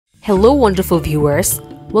Hello wonderful viewers,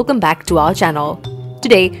 welcome back to our channel.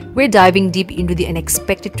 Today, we're diving deep into the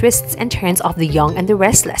unexpected twists and turns of The Young and the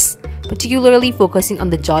Restless, particularly focusing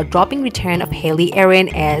on the jaw-dropping return of Hayley Erin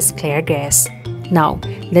as Claire Grace. Now,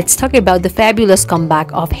 let's talk about the fabulous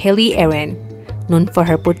comeback of Hayley Erin. Known for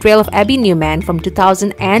her portrayal of Abby Newman from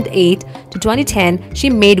 2008 to 2010,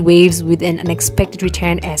 she made waves with an unexpected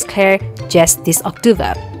return as Claire just this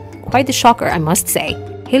October. Quite the shocker, I must say.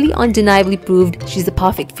 Hayley undeniably proved she's the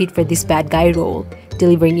perfect fit for this bad guy role,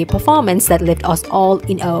 delivering a performance that left us all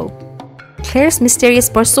in awe. Claire's mysterious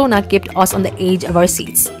persona kept us on the edge of our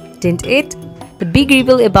seats, didn't it? The big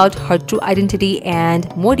reveal about her true identity and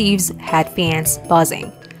motives had fans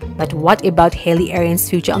buzzing. But what about Hayley Erin's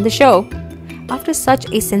future on the show? After such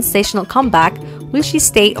a sensational comeback, will she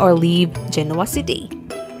stay or leave Genoa City?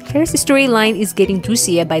 Claire's storyline is getting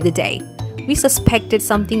juicier by the day. We suspected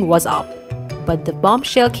something was up, but the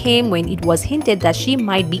bombshell came when it was hinted that she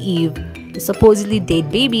might be Eve, the supposedly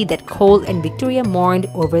dead baby that Cole and Victoria mourned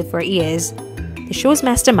over for years. The show's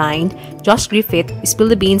mastermind, Josh Griffith,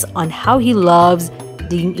 spilled the beans on how he loves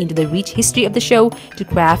digging into the rich history of the show to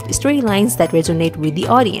craft storylines that resonate with the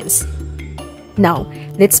audience. Now,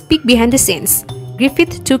 let's peek behind the scenes.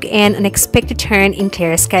 Griffith took an unexpected turn in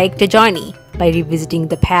Claire's character journey by revisiting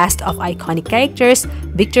the past of iconic characters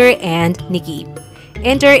Victor and Nikki.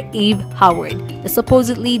 Enter Eve Howard, the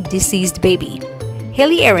supposedly deceased baby.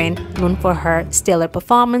 Hayley Erin, known for her stellar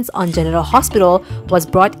performance on General Hospital, was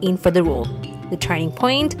brought in for the role. The turning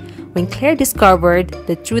point, when Claire discovered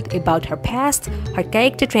the truth about her past, her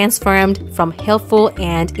character transformed from helpful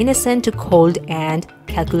and innocent to cold and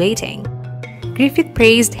calculating. Griffith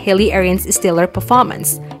praised Hayley Erin's stellar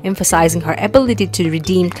performance, emphasizing her ability to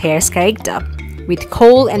redeem Claire's character. With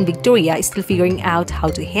Cole and Victoria still figuring out how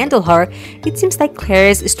to handle her, it seems like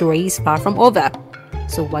Claire's story is far from over.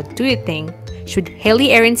 So what do you think? Should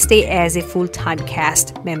Hayley Erin stay as a full-time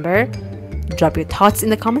cast member? Drop your thoughts in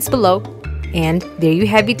the comments below. And there you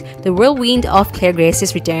have it, the whirlwind of Claire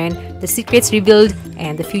Grace's return, the secrets revealed,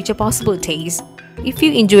 and the future possibilities. If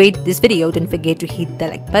you enjoyed this video, don't forget to hit the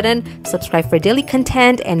like button, subscribe for daily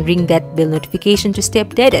content, and ring that bell notification to stay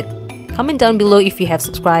updated. Comment down below if you have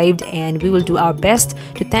subscribed, and we will do our best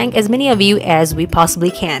to thank as many of you as we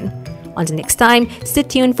possibly can. Until next time, stay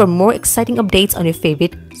tuned for more exciting updates on your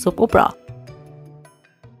favorite soap opera.